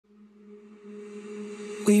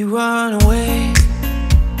We run away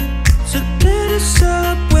to get us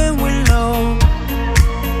up when we're low.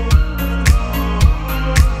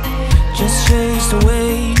 Just chase the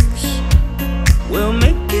waves, we'll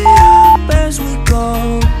make it up as we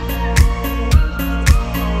go.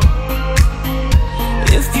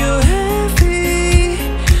 If you're heavy,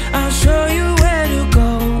 I'll show you where to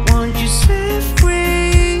go. Won't you set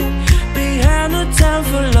free? Behind the time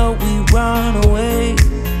for love, we run away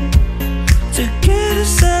to get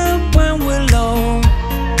us up when we're low.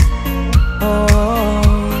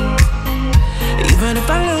 Oh, even if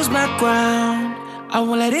I lose my ground, I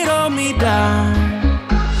won't let it hold me down.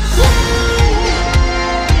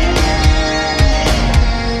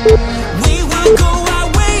 We will go our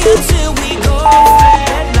way until we go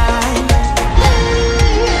flatline.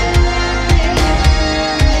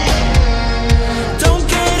 Don't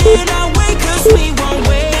get in our way, 'cause we won't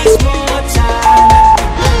waste more time.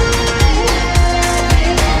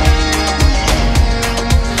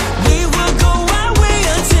 We will go our way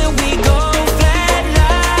until we go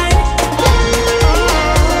flatline.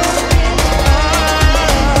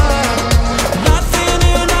 Nothing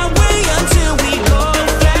in our way until we go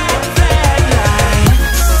flatline.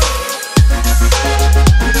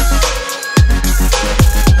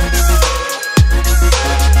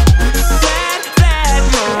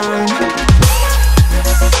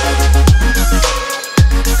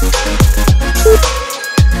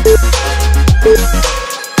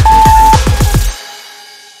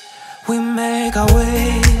 We make our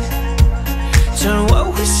way, turn what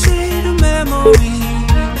we say to memories.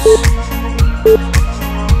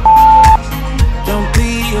 Don't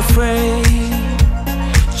be afraid,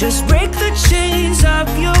 just break the chains of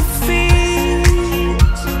your feet.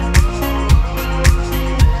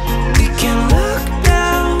 We can look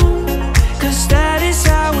down, 'cause that is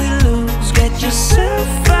how we lose. Get yourself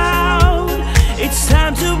out, it's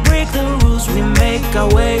time to break the rules. We make our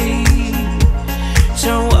way,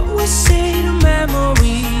 turn what we say to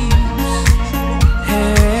memories.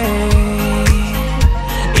 Hey,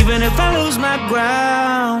 even if I lose my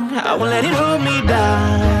ground, I won't let it hold me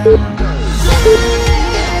down.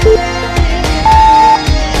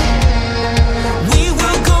 We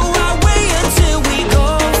will go our way until we go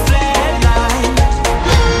flatline.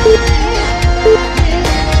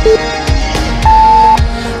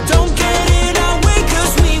 Don't get in our way,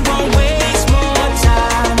 'cause we won't waste more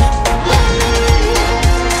time.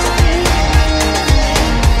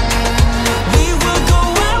 We will go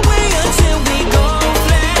our way until we go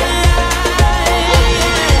flatline.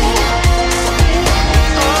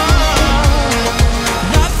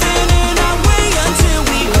 Nothing in our way until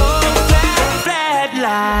we go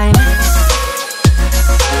flatline.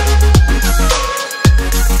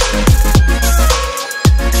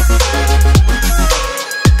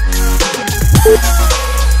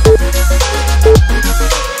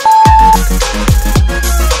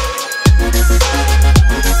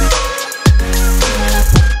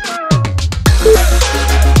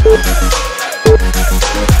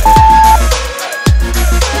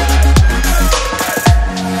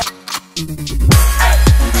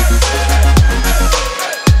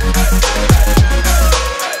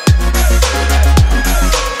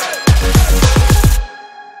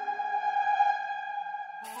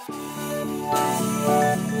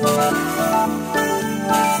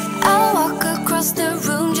 I'll walk across the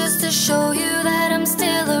room just to show you that I'm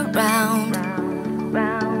still around.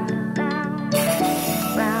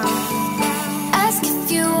 Ask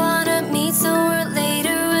if you wanna meet somewhere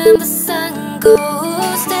later when the sun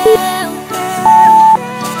goes down.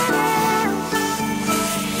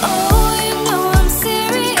 Oh, you know I'm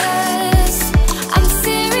serious. I'm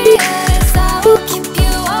serious. I will keep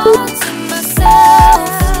you all to myself.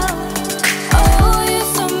 Oh,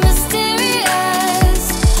 you're so mysterious,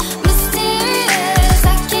 mysterious.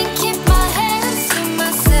 I can't keep my hands to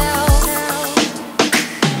myself.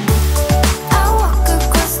 I'll walk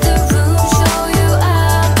across the room, show you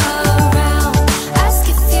I'm around. Ask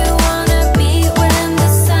if you wanna meet when the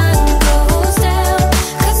sun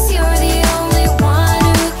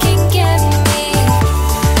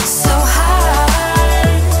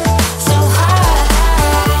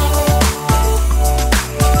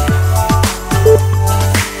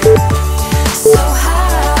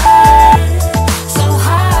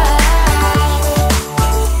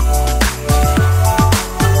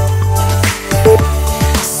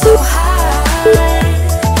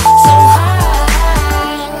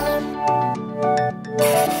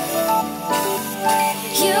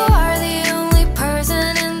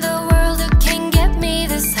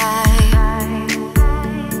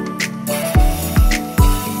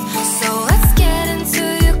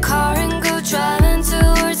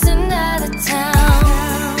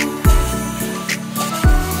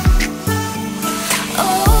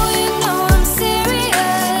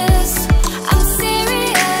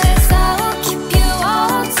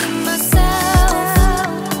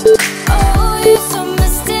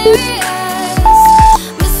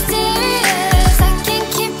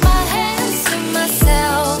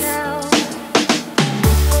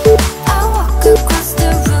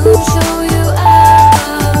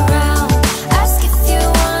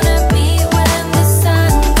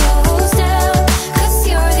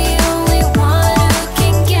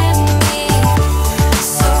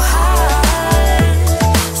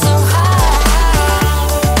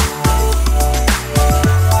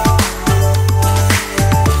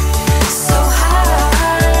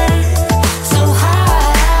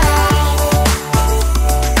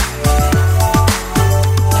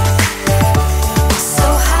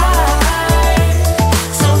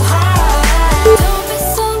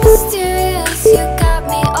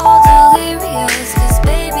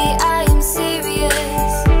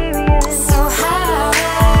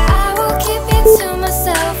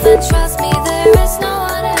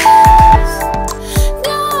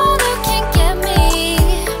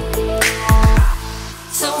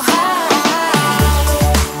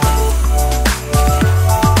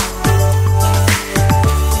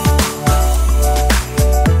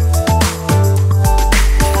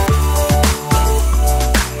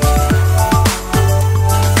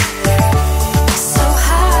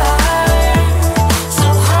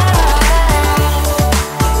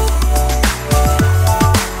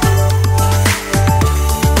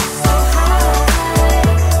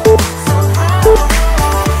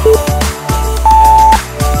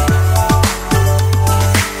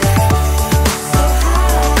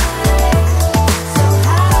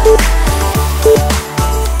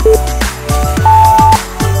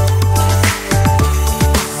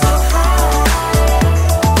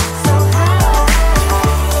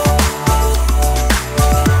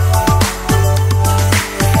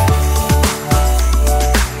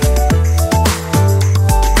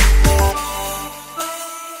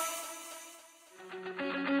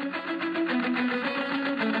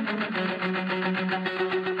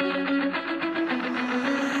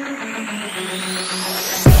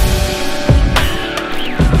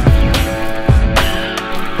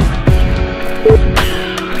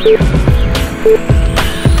We've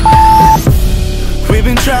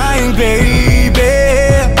been trying, baby,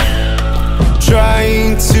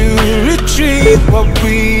 trying to retrieve what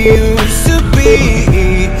we used to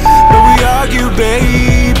be. But we argue,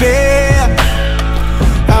 baby,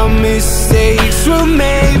 our mistakes were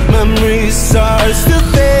made, memories start to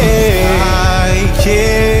fade. I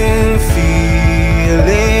can feel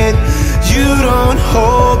it, you don't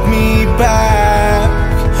hold me back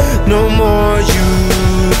no more. You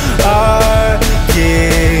are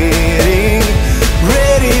getting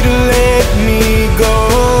ready to let me go.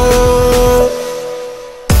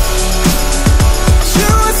 You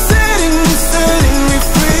are setting me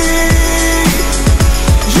free.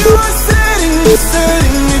 You are setting me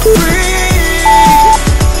free.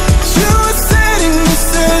 You are setting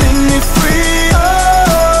me free.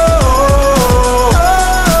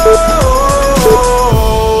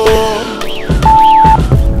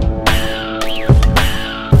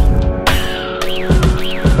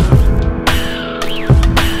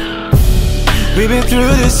 We've been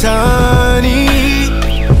through this, honey,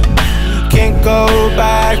 can't go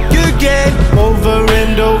back again, over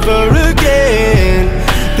and over again.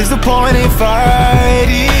 There's no point in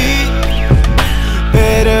fighting,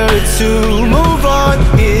 better to move on,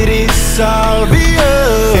 it is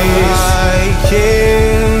obvious. I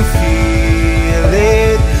can feel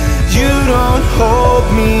it, you don't hold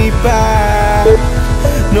me back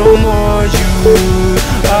no more. You